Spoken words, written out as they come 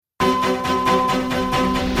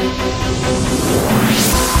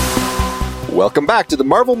Welcome back to the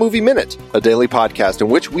Marvel Movie Minute, a daily podcast in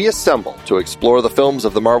which we assemble to explore the films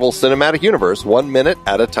of the Marvel Cinematic Universe 1 minute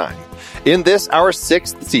at a time. In this, our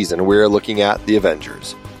 6th season, we're looking at The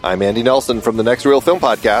Avengers. I'm Andy Nelson from the Next Reel Film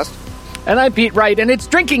Podcast. And I'm Pete Wright, and it's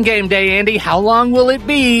drinking game day, Andy. How long will it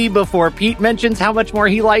be before Pete mentions how much more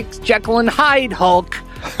he likes Jekyll and Hyde Hulk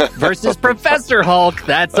versus Professor Hulk?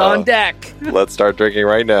 That's on deck. Let's start drinking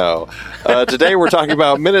right now. Today we're talking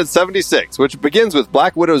about minute 76, which begins with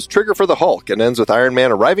Black Widow's trigger for the Hulk and ends with Iron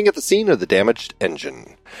Man arriving at the scene of the damaged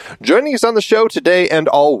engine. Joining us on the show today and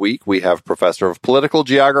all week, we have Professor of Political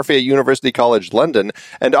Geography at University College London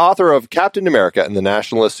and author of Captain America and the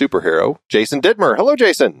Nationalist Superhero, Jason Dittmer. Hello,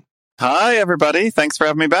 Jason. Hi, everybody. Thanks for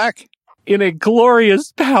having me back. In a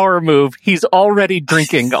glorious power move, he's already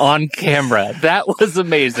drinking on camera. That was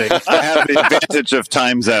amazing. I have the advantage of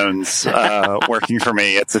time zones working for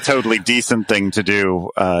me. It's a totally decent thing to do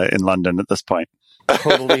in London at this point.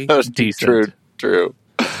 Totally decent. True.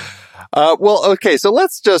 Well, okay, so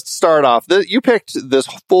let's just start off. You picked this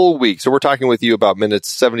full week, so we're talking with you about minutes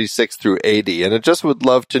 76 through 80, and I just would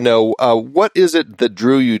love to know, what is it that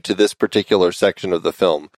drew you to this particular section of the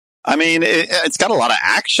film? I mean, it's got a lot of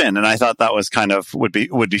action, and I thought that was kind of would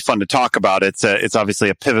be fun to talk about. It's obviously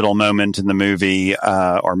a pivotal moment in the movie,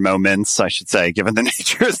 or moments, I should say, given the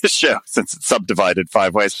nature of the show, since it's subdivided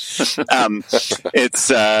 5 ways. It's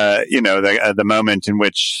the moment in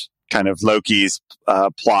which kind of Loki's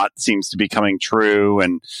plot seems to be coming true,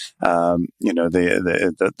 and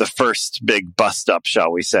the first big bust up,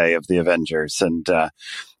 shall we say, of the Avengers, and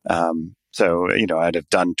so, I'd have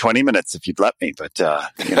done 20 minutes if you'd let me, but,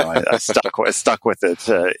 I stuck with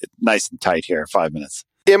it nice and tight here, 5 minutes.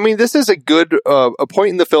 I mean, this is a good a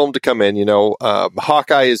point in the film to come in.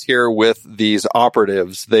 Hawkeye is here with these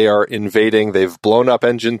operatives. They are invading. They've blown up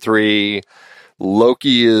Engine 3.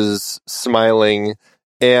 Loki is smiling.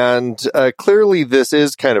 And clearly, this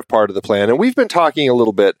is kind of part of the plan. And we've been talking a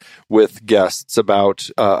little bit with guests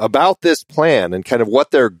about this plan and kind of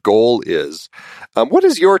what their goal is. What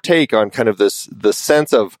is your take on kind of the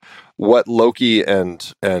sense of what Loki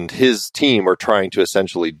and his team are trying to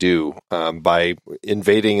essentially do by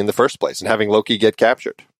invading in the first place and having Loki get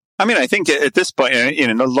captured? I mean, I think at this point,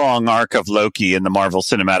 in the long arc of Loki in the Marvel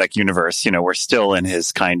Cinematic Universe, we're still in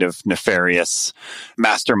his kind of nefarious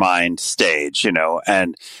mastermind stage,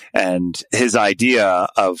 and his idea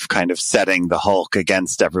of kind of setting the Hulk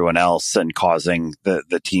against everyone else and causing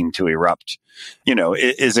the team to erupt,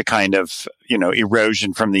 is a kind of,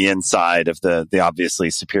 erosion from the inside of the obviously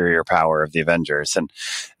superior power of the Avengers,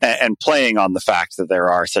 and playing on the fact that there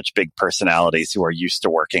are such big personalities who are used to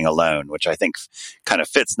working alone, which I think kind of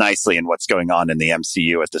fits nicely in what's going on in the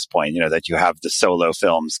MCU at this point, that you have the solo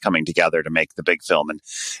films coming together to make the big film, and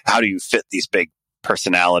how do you fit these big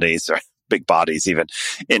personalities or big bodies even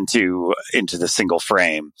into the single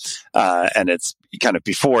frame, and it's kind of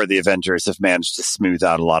before the Avengers have managed to smooth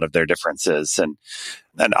out a lot of their differences, and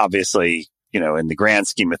obviously, in the grand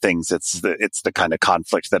scheme of things, it's the kind of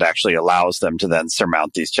conflict that actually allows them to then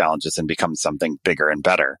surmount these challenges and become something bigger and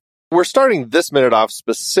better. We're starting this minute off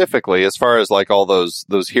specifically as far as like all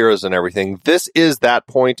those heroes and everything. This is that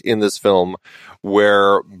point in this film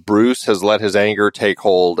where Bruce has let his anger take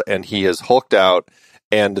hold and he has hulked out.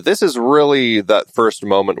 And this is really that first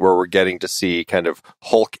moment where we're getting to see kind of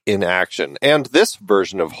Hulk in action. And this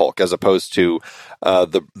version of Hulk, as opposed to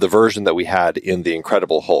the version that we had in The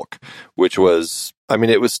Incredible Hulk, which was,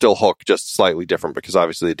 it was still Hulk, just slightly different because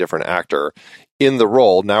obviously a different actor in the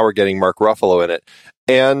role. Now we're getting Mark Ruffalo in it.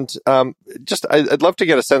 And I'd love to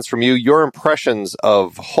get a sense from you, your impressions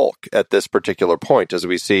of Hulk at this particular point, as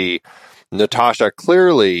we see Natasha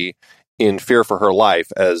clearly in fear for her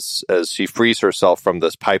life as she frees herself from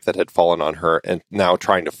this pipe that had fallen on her and now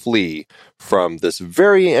trying to flee from this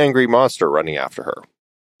very angry monster running after her.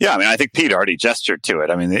 Yeah, I think Pete already gestured to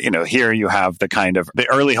it. Here you have the kind of the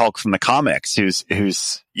early Hulk from the comics who's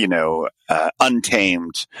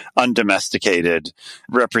untamed, undomesticated,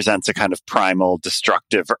 represents a kind of primal,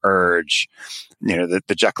 destructive urge.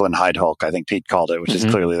 The Jekyll and Hyde Hulk, I think Pete called it, which is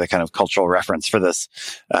clearly the kind of cultural reference for this,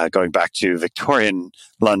 going back to Victorian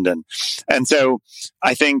London. And so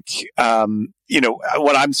I think,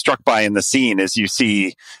 what I'm struck by in the scene is you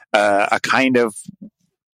see a kind of,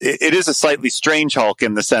 it is a slightly strange Hulk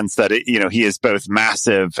in the sense that, he is both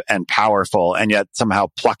massive and powerful and yet somehow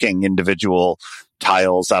plucking individual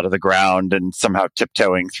tiles out of the ground and somehow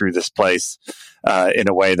tiptoeing through this place. in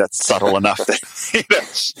a way that's subtle enough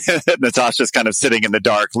that Natasha's kind of sitting in the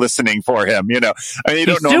dark listening for him. I mean, you He's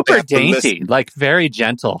don't know. Super dainty, like very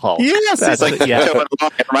gentle Hulk. Yes, it's like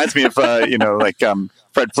it reminds me of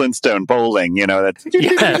Fred Flintstone bowling. Or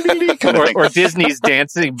Disney's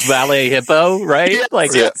dancing ballet hippo, right?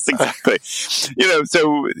 Yes, exactly.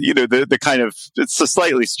 The kind of, it's a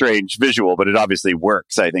slightly strange visual, but it obviously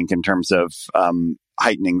works, I think, in terms of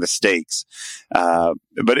heightening the stakes.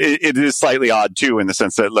 But it is slightly odd too, in the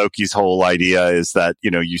sense that Loki's whole idea is that,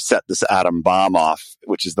 you set this atom bomb off,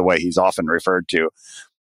 which is the way he's often referred to,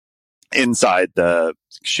 inside the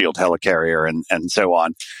shield helicarrier and so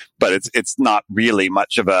on. But it's not really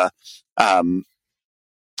much of a,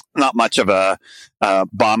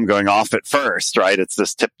 bomb going off at first, right? It's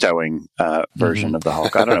this tiptoeing version of the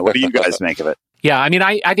Hulk. I don't know. What do you guys make of it? Yeah, I mean,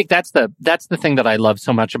 I think that's the thing that I love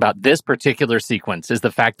so much about this particular sequence is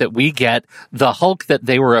the fact that we get the Hulk that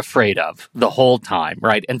they were afraid of the whole time,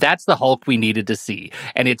 right? And that's the Hulk we needed to see.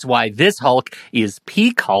 And it's why this Hulk is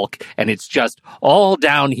peak Hulk, and it's just all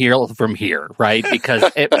downhill from here, right?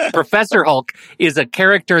 Because Professor Hulk is a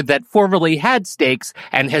character that formerly had stakes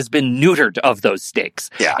and has been neutered of those stakes.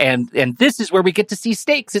 Yeah. And this is where we get to see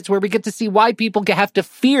stakes. It's where we get to see why people have to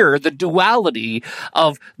fear the duality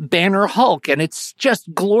of Banner Hulk. And it's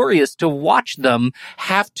just glorious to watch them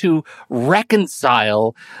have to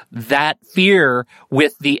reconcile that fear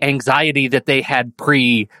with the anxiety that they had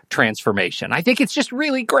pre-transformation. I think it's just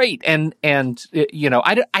really great. And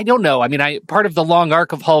I don't know. I mean, part of the long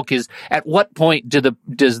arc of Hulk is, at what point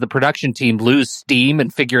does the production team lose steam in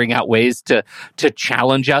figuring out ways to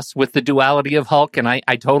challenge us with the duality of Hulk? And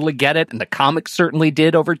I totally get it. And the comics certainly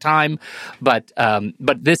did over time. But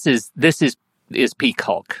this is peak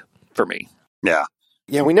Hulk for me. Yeah.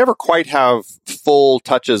 Yeah, we never quite have full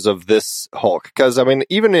touches of this Hulk. Because, I mean,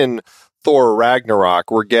 even in Thor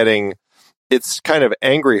Ragnarok, we're getting, it's kind of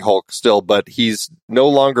angry Hulk still, but he's no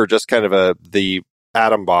longer just kind of the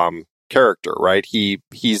atom bomb character, right?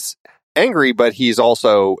 He's angry, but he's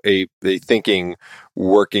also a thinking,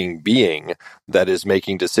 working being that is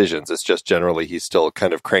making decisions. It's just generally he's still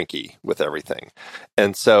kind of cranky with everything.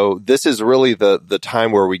 And so this is really the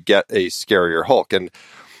time where we get a scarier Hulk. And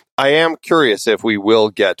I am curious if we will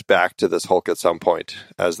get back to this Hulk at some point,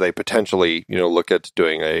 as they potentially, look at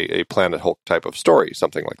doing a Planet Hulk type of story,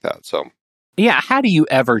 something like that. So, yeah, how do you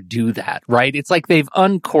ever do that, right? It's like they've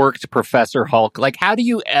uncorked Professor Hulk. Like, how do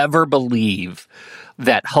you ever believe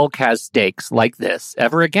that Hulk has stakes like this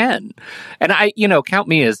ever again? And count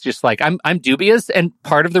me as just like, I'm dubious. And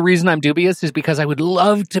part of the reason I'm dubious is because I would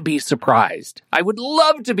love to be surprised. I would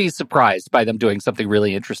love to be surprised by them doing something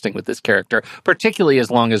really interesting with this character, particularly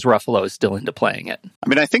as long as Ruffalo is still into playing it. I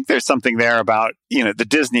mean, I think there's something there about, the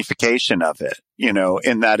Disneyfication of it,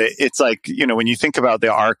 in that it's like, when you think about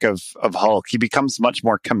the arc of Hulk, he becomes much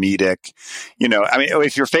more comedic. I mean,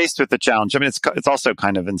 if you're faced with the challenge, I mean, it's also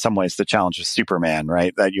kind of in some ways the challenge of Superman,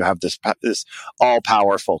 right? That you have this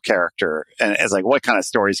all-powerful character. And it's like, what kind of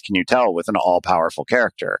stories can you tell with an all-powerful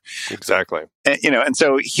character? Exactly. And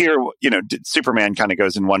so here, Superman kind of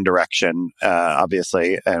goes in one direction,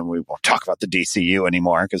 obviously, and we won't talk about the DCU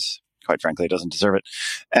anymore because, quite frankly, it doesn't deserve it.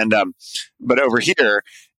 And but over here,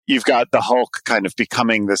 you've got the Hulk kind of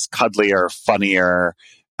becoming this cuddlier, funnier.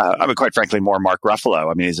 I mean, quite frankly, more Mark Ruffalo.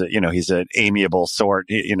 I mean, he's an amiable sort.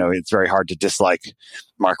 It's very hard to dislike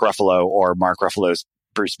Mark Ruffalo or Mark Ruffalo's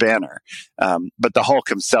Bruce Banner. But the Hulk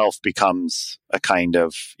himself becomes a kind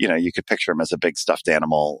of, you could picture him as a big stuffed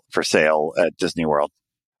animal for sale at Disney World.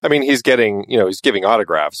 I mean, he's giving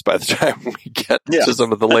autographs by the time we get to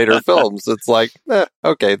some of the later films. It's like,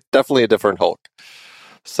 okay, definitely a different Hulk.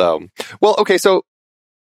 So, well, okay, so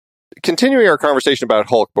continuing our conversation about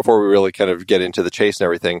Hulk before we really kind of get into the chase and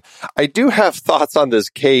everything, I do have thoughts on this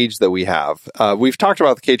cage that we have. We've talked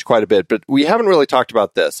about the cage quite a bit, but we haven't really talked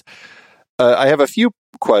about this. I have a few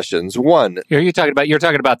questions. One, you're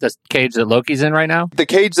talking about this cage that Loki's in right now? The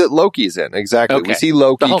cage that Loki's in, exactly. Okay. We see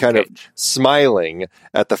Loki kind of smiling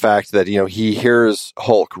at the fact that, he hears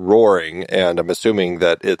Hulk roaring, and I'm assuming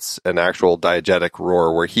that it's an actual diegetic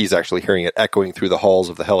roar where he's actually hearing it echoing through the halls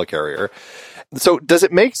of the helicarrier. So does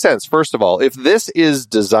it make sense, first of all, if this is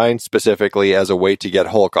designed specifically as a way to get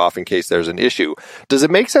Hulk off in case there's an issue, does it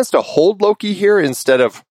make sense to hold Loki here instead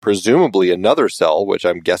of presumably another cell, which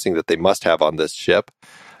I'm guessing that they must have on this ship?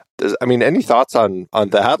 Any thoughts on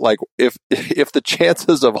that? Like, if the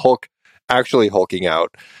chances of Hulk actually hulking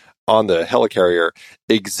out on the helicarrier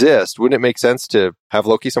exist, wouldn't it make sense to have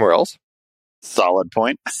Loki somewhere else? Solid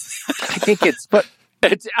point. I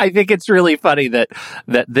think it's really funny that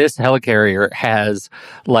this helicarrier has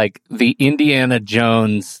like the Indiana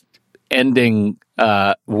Jones ending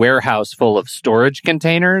warehouse full of storage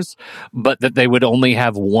containers, but that they would only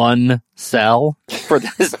have one cell for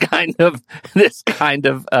this kind of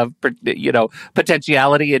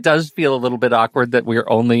potentiality. It does feel a little bit awkward that we're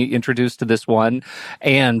only introduced to this one,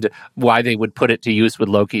 and why they would put it to use with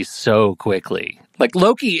Loki so quickly. Like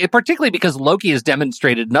Loki, particularly because Loki has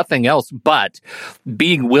demonstrated nothing else but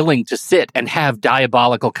being willing to sit and have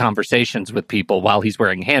diabolical conversations with people while he's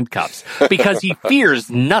wearing handcuffs because he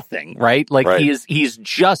fears nothing, right? Like he's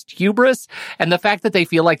just hubris. And the fact that they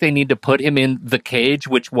feel like they need to put him in the cage,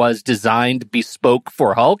 which was designed bespoke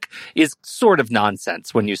for Hulk, is sort of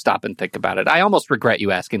nonsense when you stop and think about it. I almost regret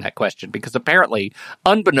you asking that question because apparently,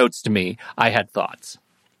 unbeknownst to me, I had thoughts.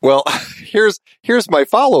 Well, here's my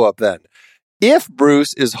follow-up then. If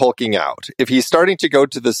Bruce is hulking out, if he's starting to go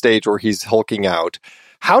to the stage where he's hulking out,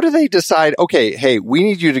 how do they decide, okay, hey, we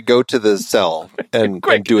need you to go to the cell and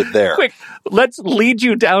do it there? Quick, let's lead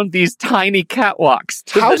you down these tiny catwalks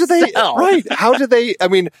to how the do they, cell. Right, how do they, I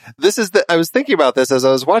mean, I was thinking about this as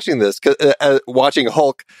I was watching this, watching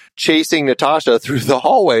Hulk chasing Natasha through the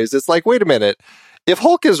hallways. It's like, wait a minute, if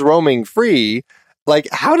Hulk is roaming free, like,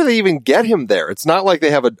 how do they even get him there? It's not like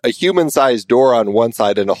they have a human-sized door on one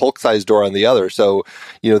side and a Hulk-sized door on the other. So,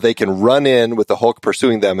 they can run in with the Hulk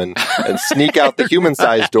pursuing them and sneak out the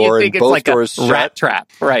human-sized door and both like doors a shut. Rat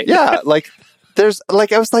trap, right? Yeah, there's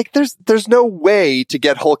no way to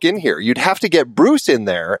get Hulk in here. You'd have to get Bruce in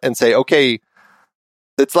there and say, okay,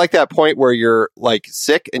 it's like that point where you're like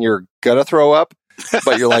sick and you're gonna throw up,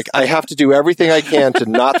 but you're like, I have to do everything I can to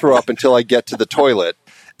not throw up until I get to the toilet.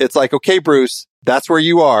 It's like, okay, Bruce, that's where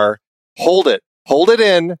you are. Hold it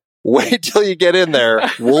in. Wait till you get in there.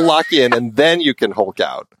 We'll lock you in, and then you can Hulk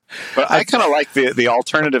out. But I kind of like the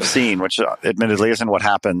alternative scene, which admittedly isn't what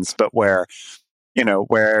happens, but where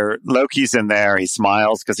Loki's in there, he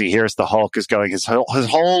smiles because he hears the Hulk is going. His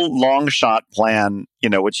whole long shot plan,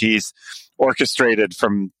 which he's orchestrated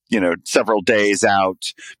from several days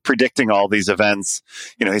out, predicting all these events.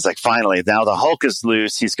 He's like, finally, now the Hulk is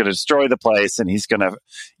loose. He's going to destroy the place and he's going to,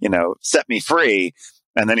 set me free.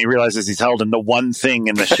 And then he realizes he's held in the one thing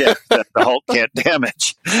in the ship that the Hulk can't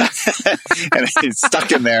damage. And he's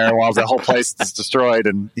stuck in there while the whole place is destroyed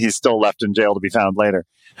and he's still left in jail to be found later.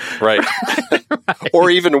 Right. Or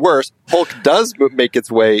even worse, Hulk does make its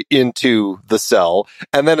way into the cell,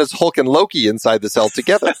 and then it's Hulk and Loki inside the cell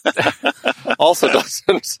together. Also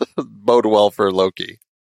doesn't bode well for Loki.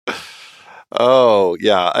 Oh,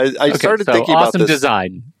 yeah. I started thinking about this. Awesome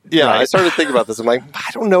design. Yeah, right. I started thinking about this. I'm like,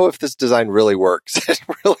 I don't know if this design really works. It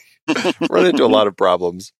really run into a lot of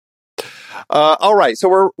problems. All right,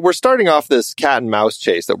 so we're starting off this cat and mouse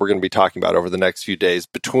chase that we're going to be talking about over the next few days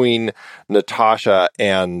between Natasha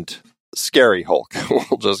and Scary Hulk.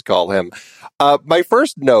 We'll just call him. My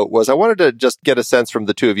first note was I wanted to just get a sense from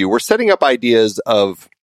the two of you. We're setting up ideas of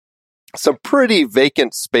some pretty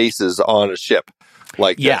vacant spaces on a ship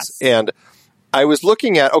like this. And I was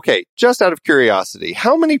looking at, okay, just out of curiosity,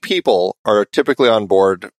 how many people are typically on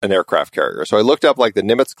board an aircraft carrier? So I looked up like the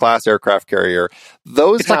Nimitz class aircraft carrier.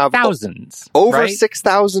 Those have like thousands. Over right?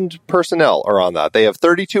 6,000 personnel are on that. They have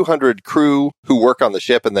 3,200 crew who work on the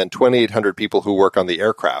ship and then 2,800 people who work on the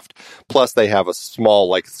aircraft. Plus they have a small,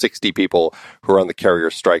 like 60 people who are on the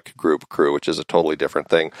carrier strike group crew, which is a totally different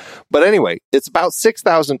thing. But anyway, it's about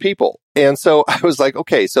 6,000 people. And so I was like,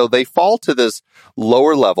 okay, so they fall to this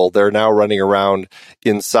lower level. They're now running around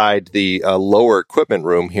inside the lower equipment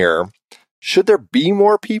room here. Should there be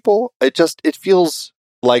more people? It feels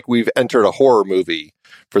like we've entered a horror movie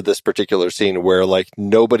for this particular scene where like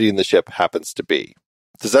nobody in the ship happens to be.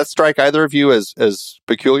 Does that strike either of you as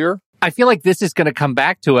peculiar? I feel like this is going to come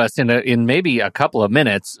back to us in maybe a couple of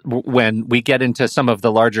minutes when we get into some of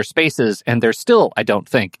the larger spaces, and there's still, I don't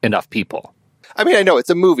think, enough people. I mean, I know it's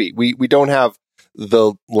a movie. We don't have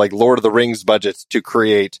the like Lord of the Rings budget to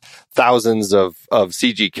create thousands of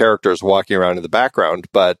CG characters walking around in the background,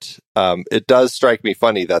 but it does strike me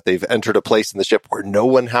funny that they've entered a place in the ship where no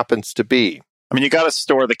one happens to be. I mean, you got to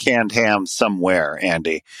store the canned ham somewhere,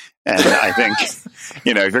 Andy. And I think, if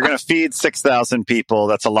you're going to feed 6,000 people,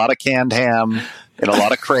 that's a lot of canned ham in a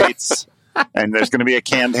lot of crates, and there's going to be a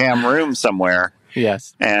canned ham room somewhere.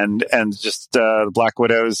 Yes. And just Black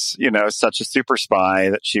Widow's, such a super spy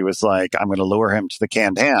that she was like, I'm going to lure him to the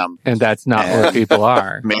canned ham. And that's not where people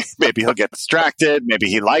are. Maybe he'll get distracted. Maybe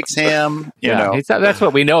he likes ham. You know. That's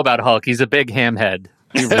what we know about Hulk. He's a big ham head.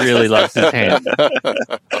 He really loves his ham.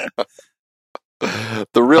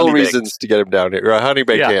 The real reasons to get him down here. Honey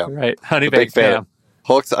baked ham. Right. Honey baked ham.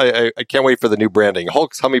 Hulk's, I can't wait for the new branding.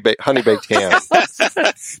 Hulk's honey baked ham.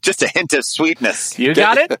 Just a hint of sweetness. You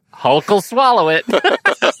got it? Hulk will swallow it.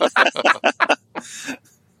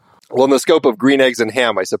 Well, in the scope of Green Eggs and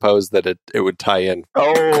Ham, I suppose that it would tie in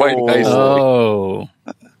quite nicely. Oh,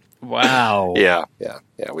 wow. Yeah,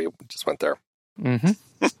 we just went there.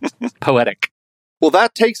 Mm-hmm. Poetic. Well,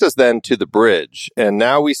 that takes us then to the bridge, and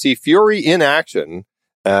now we see Fury in action.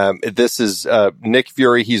 This is Nick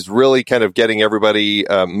Fury. He's really kind of getting everybody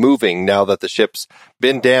moving now that the ship's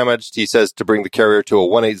been damaged. He says to bring the carrier to a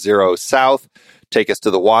 180 south, take us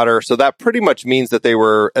to the water. So that pretty much means that they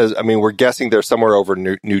were, we're guessing they're somewhere over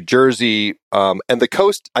New Jersey, and the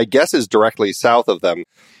coast, I guess, is directly south of them.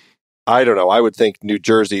 I don't know. I would think New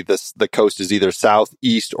Jersey, the coast is either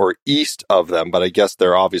southeast or east of them, but I guess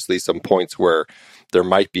there are obviously some points where there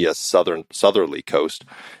might be a southerly coast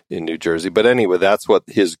in New Jersey. But anyway, that's what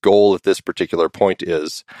his goal at this particular point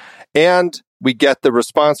is. And we get the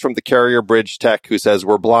response from the carrier bridge tech who says,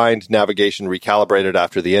 we're blind, navigation recalibrated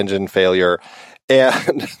after the engine failure.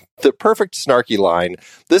 And the perfect snarky line.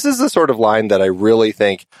 This is the sort of line that I really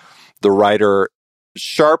think the writer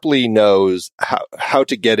sharply knows how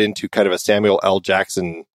to get into kind of a Samuel L.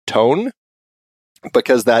 Jackson tone,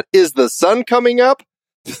 because that is the sun coming up,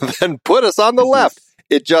 then put us on the left.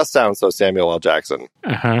 It just sounds so Samuel L. Jackson.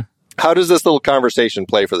 Uh-huh. How does this little conversation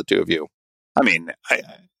play for the two of you? I mean,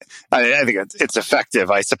 I think it's effective,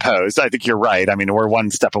 I suppose. I think you're right. I mean, we're one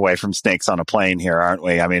step away from snakes on a plane here, aren't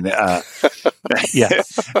we? I mean,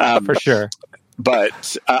 yes, for sure.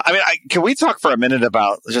 But can we talk for a minute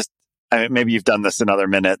about just, maybe you've done this in other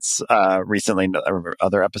minutes recently,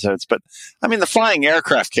 other episodes, but I mean, the flying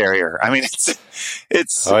aircraft carrier. I mean,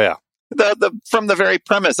 it's oh yeah, the from the very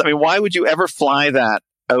premise. I mean, why would you ever fly that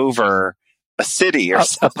over a city or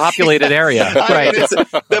a populated area? Right.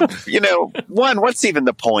 What's even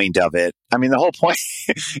the point of it? I mean, the whole point,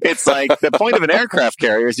 it's like the point of an aircraft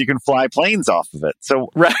carrier is you can fly planes off of it. So,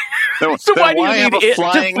 right. So why do you have need a it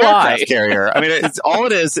flying to fly? aircraft carrier? I mean, all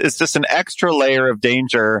it is just an extra layer of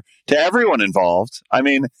danger to everyone involved. I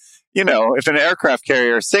mean, if an aircraft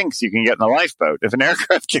carrier sinks, you can get in a lifeboat. If an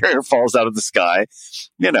aircraft carrier falls out of the sky,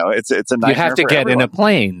 it's a nightmare. You have to get in a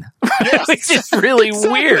plane. Yes, it's just really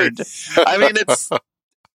exactly. weird. I mean, it's,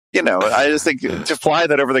 I just think to fly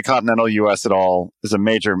that over the continental U.S. at all is a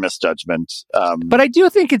major misjudgment. But I do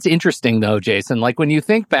think it's interesting, though, Jason, like when you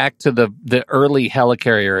think back to the early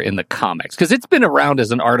helicarrier in the comics, because it's been around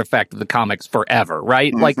as an artifact of the comics forever,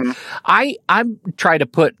 right? Mm-hmm. Like I'm trying to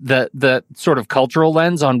put the sort of cultural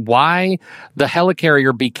lens on why the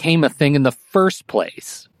helicarrier became a thing in the first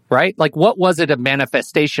place, right? Like, what was it a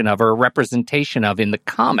manifestation of or a representation of in the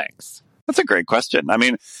comics? That's a great question. I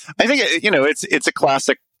mean, I think, it's a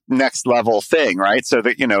classic next level thing, right? So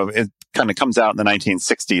that, it kind of comes out in the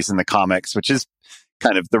 1960s in the comics, which is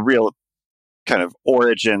kind of the real kind of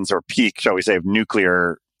origins or peak, shall we say, of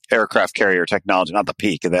nuclear aircraft carrier technology. Not the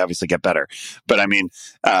peak, they obviously get better. But I mean,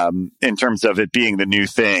 in terms of it being the new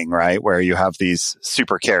thing, right? Where you have these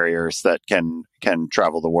super carriers that can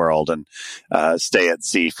travel the world and stay at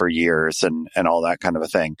sea for years and all that kind of a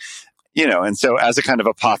thing. And so as a kind of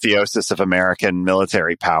apotheosis of American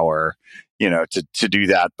military power, to do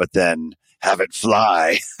that, but then have it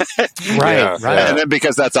fly. Right. And then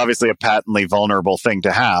because that's obviously a patently vulnerable thing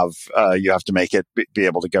to have, you have to make it be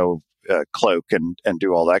able to go cloak and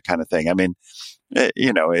do all that kind of thing. I mean,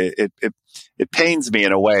 it pains me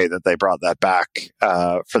in a way that they brought that back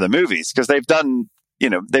for the movies, because they've done,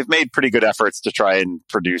 they've made pretty good efforts to try and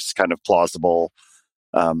produce kind of plausible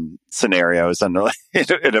scenarios in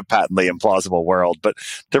a patently implausible world, but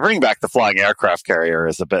to bring back the flying aircraft carrier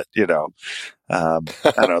is a bit, I don't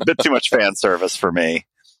know, a bit too much fan service for me.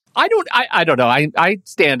 I don't know. I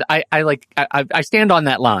stand on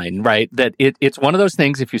that line, right? That it's one of those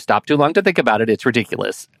things. If you stop too long to think about it, it's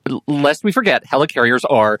ridiculous. Lest we forget, helicarriers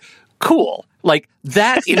are cool. Like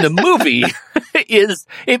that in the movie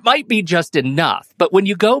it might be just enough. But when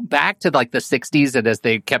you go back to like the 60s and as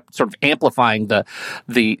they kept sort of amplifying the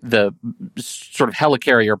sort of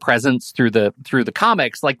helicarrier presence through the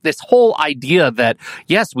comics, like this whole idea that,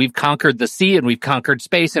 yes, we've conquered the sea and we've conquered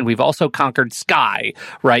space and we've also conquered sky,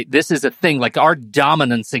 right? This is a thing, like our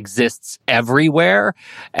dominance exists everywhere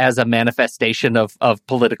as a manifestation of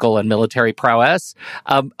political and military prowess.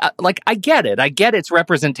 Like I get it. I get its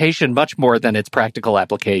representation much more than its practical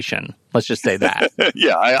application. Let's just say that.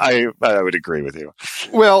 Yeah, I would agree with you.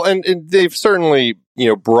 Well, and they've certainly,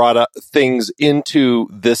 brought up things into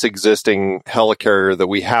this existing helicarrier that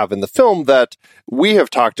we have in the film that we have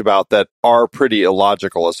talked about that are pretty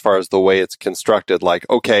illogical as far as the way it's constructed. Like,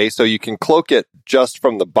 okay, so you can cloak it just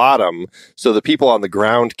from the bottom so the people on the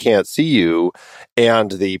ground can't see you,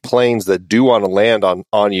 and the planes that do want to land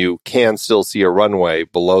on you can still see a runway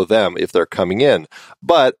below them if they're coming in.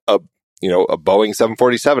 But a Boeing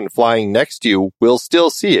 747 flying next to you will still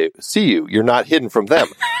see you. You're not hidden from them.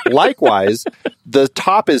 Likewise, the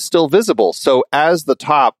top is still visible. So as the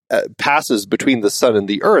top passes between the sun and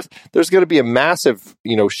the earth, there's going to be a massive,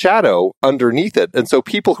 shadow underneath it. And so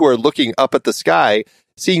people who are looking up at the sky,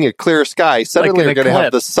 seeing a clear sky, suddenly are going to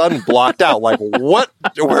have the sun blocked out. Like, what?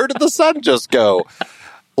 Where did the sun just go?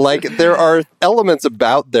 Like, there are elements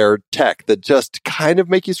about their tech that just kind of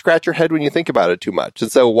make you scratch your head when you think about it too much. And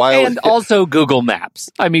so and also Google Maps.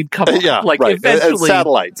 I mean, come on. Yeah, like, right. Eventually, and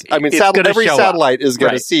satellites. I mean, every satellite is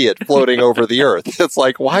going to see it floating over the earth. It's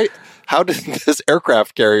like, why? How did this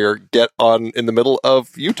aircraft carrier get on in the middle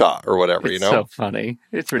of Utah or whatever, It's so funny.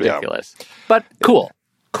 It's ridiculous. Yeah. But cool.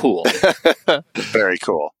 Very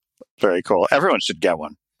cool. Very cool. Everyone should get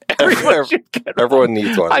one. Everyone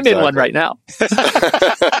needs one. I'm in one right now.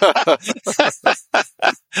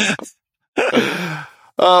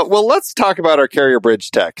 Well, let's talk about our carrier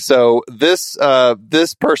bridge tech. So this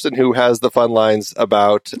person who has the fun lines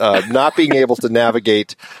about not being able to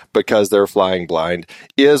navigate because they're flying blind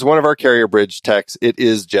is one of our carrier bridge techs. It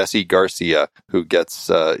is Jesse Garcia, who gets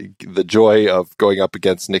the joy of going up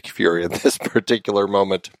against Nick Fury in this particular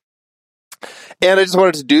moment. And I just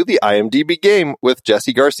wanted to do the IMDb game with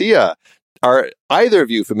Jesse Garcia. Are either of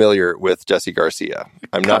you familiar with Jesse Garcia?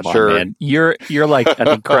 I'm not sure. Man. You're like an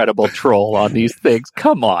incredible troll on these things.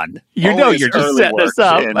 Come on. You're just setting us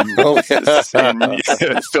up.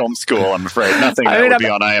 In film school, I'm afraid. Nothing would be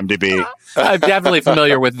on IMDb. I'm definitely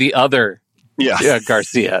familiar with the other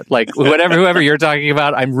Garcia. Like, whoever you're talking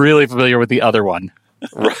about, I'm really familiar with the other one.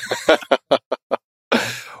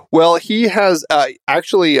 Well, he has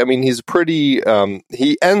he's pretty,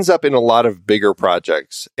 he ends up in a lot of bigger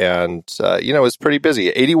projects and, is pretty busy.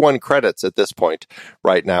 81 credits at this point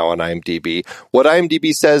right now on IMDb. What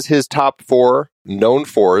IMDb says his top 4 known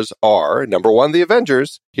fors are, number 1, The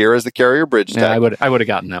Avengers. Here is the carrier bridge tech. I would have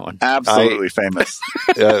gotten that one. Absolutely famous.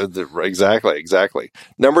 Exactly.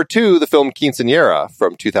 Number 2, the film Quinceañera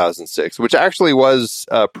from 2006, which actually was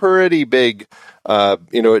pretty big.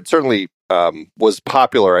 It certainly was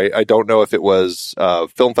popular. I don't know if it was a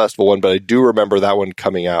film festival one, but I do remember that one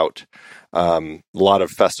coming out. A lot of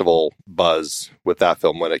festival buzz with that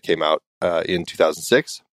film when it came out in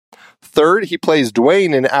 2006. Third, he plays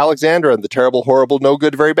Dwayne in Alexandra and the Terrible, Horrible, No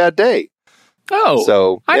Good, Very Bad Day. Oh,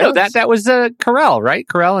 so I know that. That was Carell, right?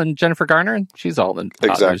 Carell and Jennifer Garner. And she's all in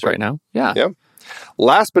news right now. Yeah. Yep.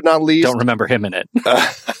 Last but not least... Don't remember him in it.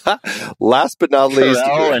 Last but not least...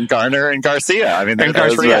 Carell and Garner and Garcia. I mean, and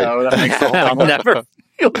Garcia. Right. That makes the whole thing.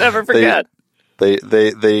 You'll never forget. They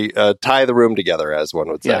tie the room together, as one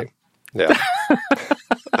would say. Yeah.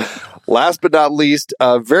 Last but not least,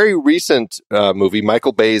 a very recent movie,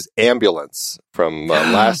 Michael Bay's Ambulance from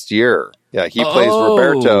last year. Yeah, he plays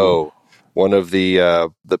Roberto, one of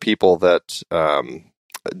the people that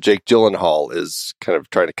Jake Gyllenhaal is kind of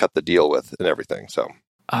trying to cut the deal with and everything. So.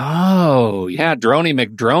 Oh, yeah, Droney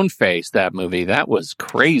McDroneface, that movie. That was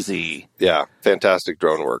crazy. Yeah, fantastic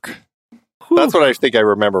drone work. Whew. That's what I think I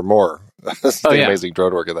remember more. Amazing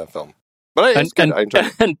drone work in that film. But I enjoyed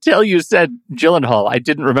it. Until you said Gyllenhaal, I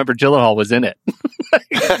didn't remember Gyllenhaal was in it.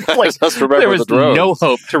 Like, just remember there was the drones. No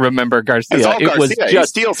hope to remember Garcia. It's all Garcia. Was just... He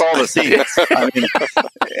steals all the scenes. I mean,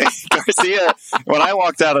 Garcia, when I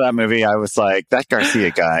walked out of that movie, I was like, that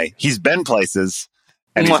Garcia guy, he's been places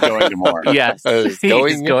and he's going to more. Yes, he's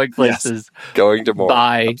going places. Yes. Going to more.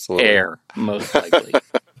 By Absolutely. Air, most likely.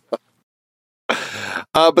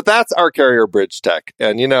 But that's our carrier bridge tech.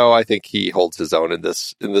 And, I think he holds his own in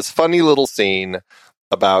this funny little scene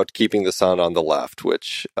about keeping the sun on the left,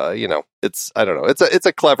 which, it's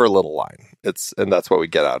a clever little line. And that's what we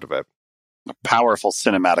get out of it. A powerful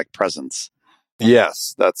cinematic presence.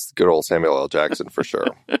 Yes, that's good old Samuel L. Jackson for sure.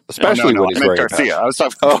 Especially when he's wearing Garcia. I was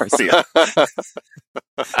talking about Garcia.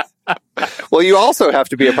 Well, you also have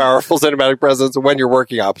to be a powerful cinematic presence when you're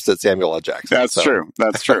working opposite Samuel L. Jackson. That's true.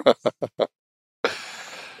 That's true.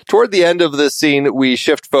 Toward the end of this scene, we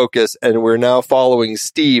shift focus, and we're now following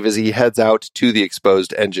Steve as he heads out to the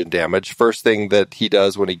exposed engine damage. First thing that he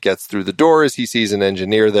does when he gets through the door is he sees an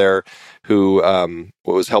engineer there who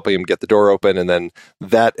was helping him get the door open, and then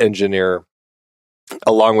that engineer,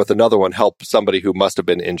 along with another one, help somebody who must have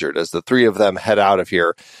been injured as the three of them head out of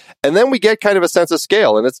here. And then we get kind of a sense of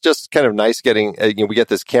scale, and it's just kind of nice getting, we get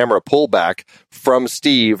this camera pullback from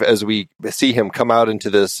Steve as we see him come out into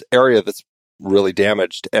this area that's really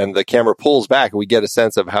damaged, and the camera pulls back and we get a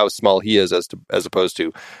sense of how small he is as opposed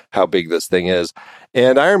to how big this thing is.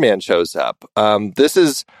 And Iron Man shows up. This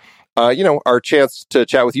is our chance to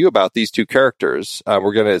chat with you about these two characters.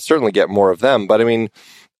 We're going to certainly get more of them, but I mean,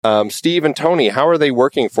 Steve and Tony, how are they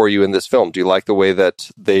working for you in this film? Do you like the way that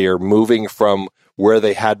they are moving from where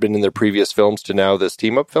they had been in their previous films to now this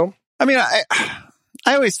team-up film? I mean, I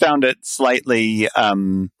always found it slightly, if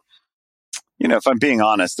I'm being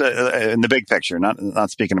honest, in the big picture, not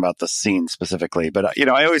speaking about the scene specifically, but,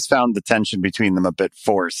 I always found the tension between them a bit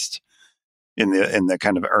forced in the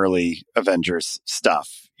kind of early Avengers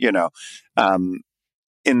stuff,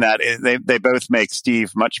 in that they both make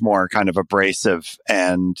Steve much more kind of abrasive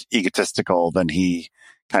and egotistical than he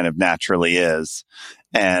kind of naturally is.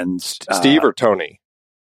 And Steve or Tony?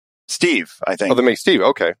 Steve, I think. Oh, they make Steve.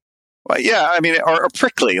 Okay. Well, yeah, I mean, or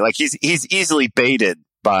prickly. Like he's easily baited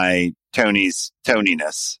by Tony's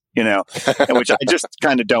toniness, which I just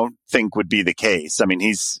kind of don't think would be the case. I mean,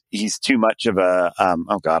 he's too much of a,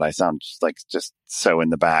 oh God, I sound just so in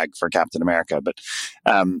the bag for Captain America, but,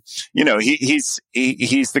 he's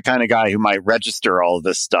the kind of guy who might register all of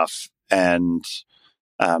this stuff and,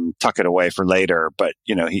 tuck it away for later, but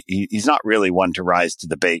he's not really one to rise to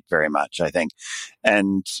the bait very much, I think.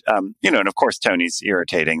 And and of course Tony's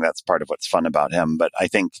irritating. That's part of what's fun about him. But I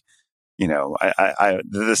think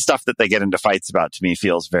the stuff that they get into fights about to me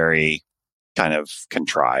feels very kind of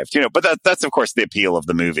contrived. But that's of course the appeal of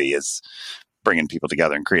the movie, is bringing people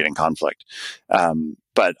together and creating conflict.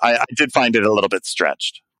 But I did find it a little bit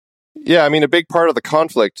stretched. Yeah, I mean, a big part of the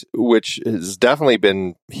conflict, which has definitely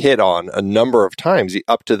been hit on a number of times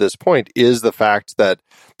up to this point, is the fact that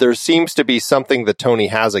there seems to be something that Tony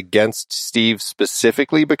has against Steve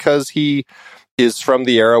specifically because he is from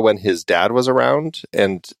the era when his dad was around.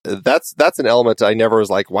 And that's an element I never was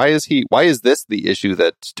like, why is this the issue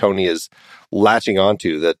that Tony is latching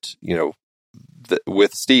onto that,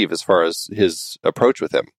 with Steve as far as his approach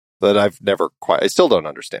with him? That I still don't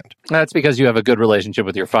understand. That's because you have a good relationship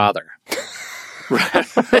with your father.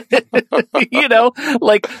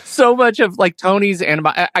 Like so much of like Tony's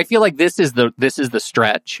animosity. I feel like this is the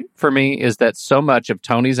stretch for me, is that so much of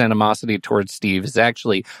Tony's animosity towards Steve is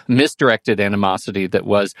actually misdirected animosity that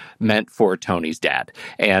was meant for Tony's dad.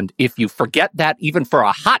 And if you forget that even for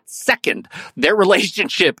a hot second, their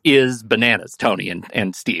relationship is bananas, Tony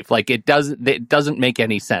and Steve. Like it doesn't make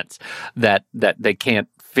any sense that they can't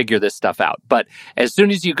figure this stuff out. But as soon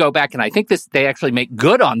as you go back, and I think they actually make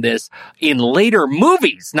good on this in later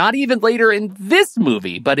movies, not even later in this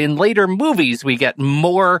movie, but in later movies, we get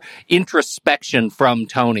more introspection from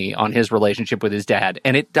Tony on his relationship with his dad.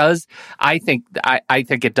 And it does, I think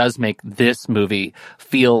it does make this movie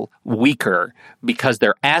feel weaker because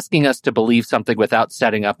they're asking us to believe something without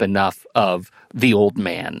setting up enough of the old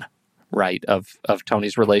man, right? Of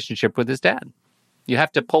Tony's relationship with his dad. You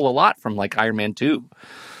have to pull a lot from like Iron Man 2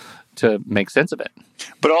 to make sense of it.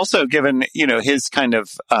 But also given, his kind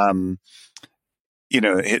of, the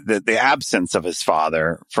absence of his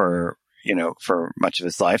father for much of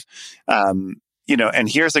his life, and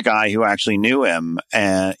here's a guy who actually knew him.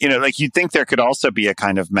 And, like you'd think there could also be a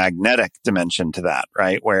kind of magnetic dimension to that,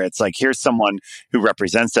 right? Where it's like, here's someone who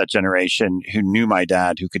represents that generation, who knew my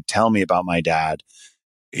dad, who could tell me about my dad.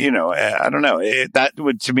 I don't know. That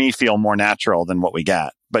would, to me, feel more natural than what we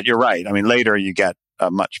get. But you're right. I mean, later you get a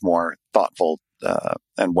much more thoughtful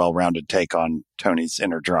and well-rounded take on Tony's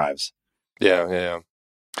inner drives. Yeah.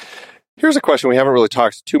 Here's a question we haven't really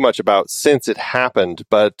talked too much about since it happened,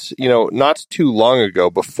 but, not too long ago,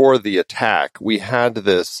 before the attack, we had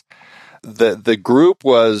this. The group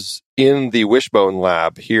was in the Wishbone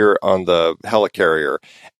lab here on the helicarrier,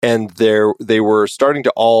 and they were starting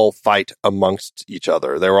to all fight amongst each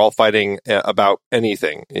other. They were all fighting about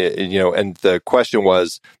anything, and the question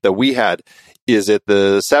was that we had, is it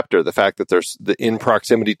the scepter, the fact that there's in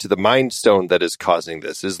proximity to the Mind Stone that is causing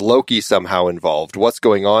this? Is Loki somehow involved? What's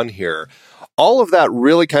going on here? All of that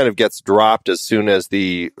really kind of gets dropped as soon as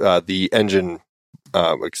the engine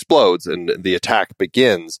explodes and the attack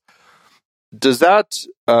begins. Does that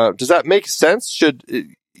make sense?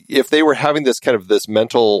 If they were having this kind of this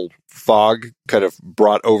mental fog kind of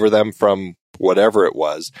brought over them from whatever it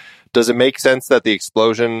was, does it make sense that the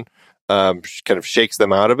explosion kind of shakes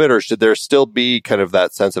them out of it, or should there still be kind of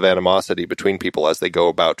that sense of animosity between people as they go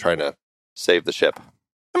about trying to save the ship?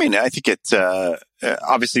 I mean, I think it's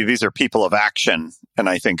obviously these are people of action, and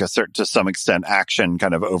I think to some extent action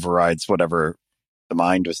kind of overrides whatever the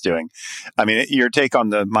mind was doing. I mean, your take on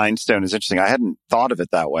the Mind Stone is interesting. I hadn't thought of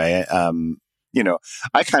it that way.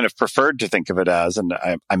 I kind of preferred to think of it as, and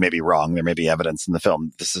I may be wrong, there may be evidence in the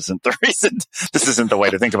film, this isn't the reason, this isn't the way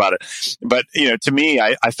to think about it. But, to me,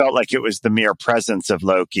 I felt like it was the mere presence of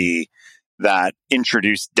Loki that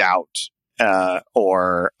introduced doubt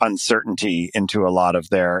or uncertainty into a lot of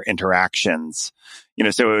their interactions.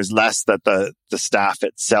 so it was less that the staff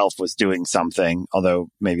itself was doing something, although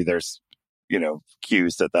maybe there's,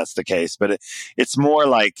 cues that that's the case. But it's more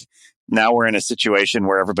like now we're in a situation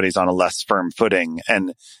where everybody's on a less firm footing,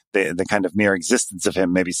 and the kind of mere existence of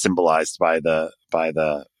him may be symbolized by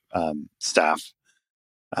the staff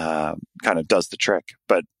kind of does the trick.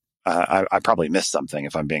 But I probably missed something,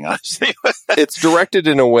 if I'm being honest. It's directed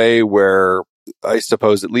in a way where I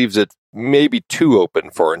suppose it leaves it maybe too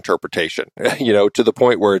open for interpretation, to the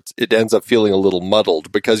point where it ends up feeling a little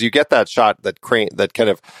muddled, because you get that shot that kind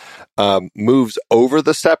of moves over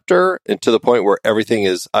the scepter, and to the point where everything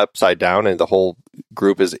is upside down and the whole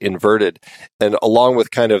group is inverted. And along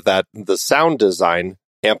with kind of that, the sound design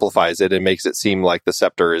amplifies it and makes it seem like the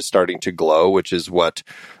scepter is starting to glow, which is what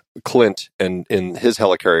Clint and in his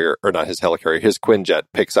helicarrier, or not his helicarrier, his Quinjet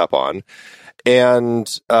picks up on. And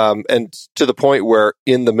to the point where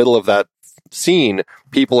in the middle of that scene,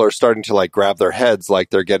 people are starting to like grab their heads like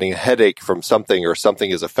they're getting a headache from something, or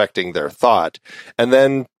something is affecting their thought.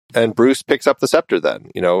 And Bruce picks up the scepter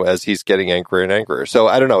then, as he's getting angrier and angrier. So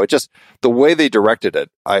I don't know. It just, the way they directed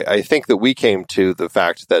it, I think that we came to the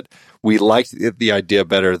fact that we liked the idea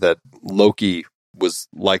better that Loki was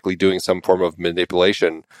likely doing some form of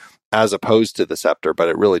manipulation as opposed to the scepter. But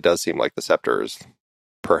it really does seem like the scepter is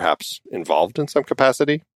perhaps involved in some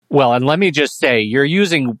capacity. Well, and let me just say, you're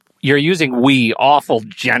using we awful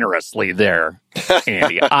generously there,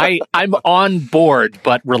 Andy. I'm on board,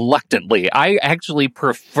 but reluctantly. I actually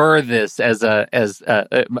prefer this as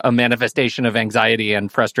a manifestation of anxiety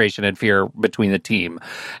and frustration and fear between the team.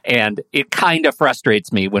 And it kind of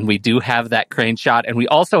frustrates me when we do have that crane shot. And we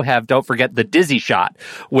also have, don't forget, the dizzy shot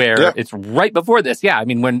where it's right before this. Yeah, I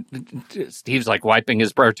mean, when Steve's like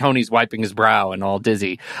Tony's wiping his brow and all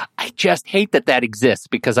dizzy. I just hate that exists,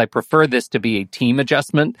 because I prefer this to be a team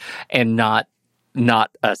adjustment and not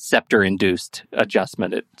a scepter-induced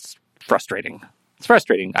adjustment. It's frustrating.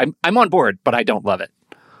 I'm on board, but I don't love it.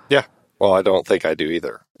 Yeah. Well, I don't think I do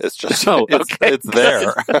either. It's just, it's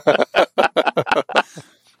there.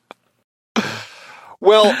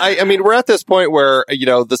 Well, I mean, we're at this point where,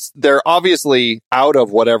 they're obviously out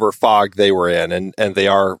of whatever fog they were in, and they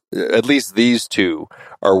are, at least these two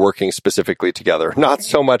are working specifically together. Not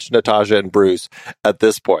so much Natasha and Bruce at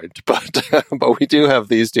this point, but we do have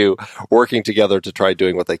these two working together to try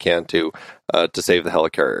doing what they can to save the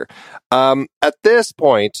helicarrier. At this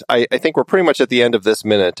point, I think we're pretty much at the end of this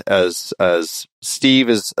minute as Steve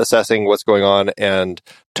is assessing what's going on, and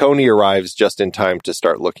Tony arrives just in time to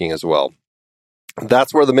start looking as well.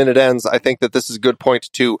 That's where the minute ends. I think that this is a good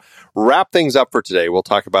point to wrap things up for today. We'll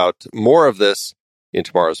talk about more of this in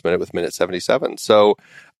tomorrow's minute with minute 77. So,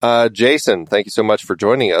 Jason, thank you so much for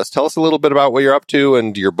joining us. Tell us a little bit about what you're up to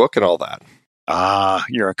and your book and all that.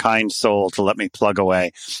 You're a kind soul to let me plug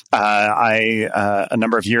away. I a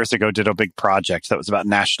number of years ago, did a big project that was about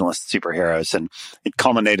nationalist superheroes, and it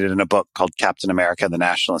culminated in a book called Captain America, the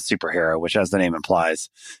Nationalist Superhero, which, as the name implies,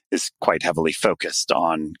 is quite heavily focused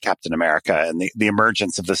on Captain America and the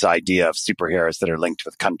emergence of this idea of superheroes that are linked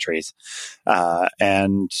with countries.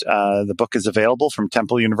 And the book is available from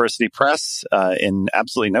Temple University Press in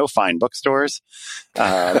absolutely no fine bookstores,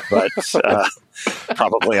 but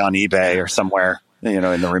probably on eBay or somewhere, in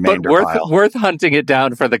the remainder pile. Worth hunting it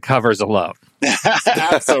down for the covers alone.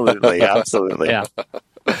 Absolutely. Yeah.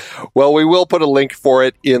 Well, we will put a link for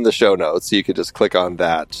it in the show notes, so you can just click on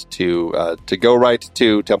that to go right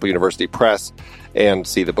to Temple University Press and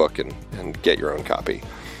see the book and get your own copy.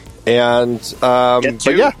 And get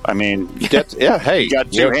two. Yeah, I mean, hey, you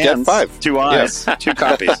got two hands, get 5, 2 eyes, 2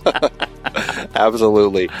 copies.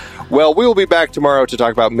 Absolutely. Well, we will be back tomorrow to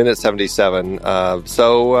talk about minute 77.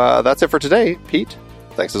 So that's it for today. Pete,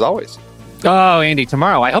 thanks as always. Oh, Andy,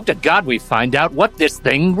 tomorrow, I hope to God we find out what this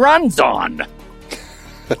thing runs on.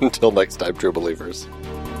 Until next time, true believers.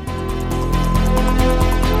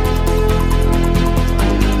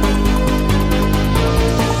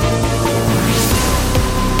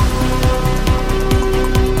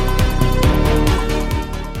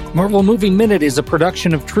 Marvel Movie Minute is a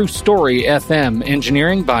production of True Story FM,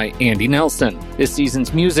 engineering by Andy Nelson. This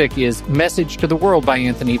season's music is Message to the World by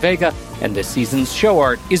Anthony Vega, and this season's show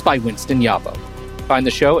art is by Winston Yabo. Find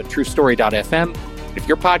the show at truestory.fm. If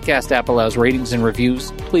your podcast app allows ratings and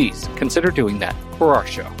reviews, please consider doing that for our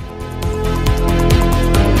show.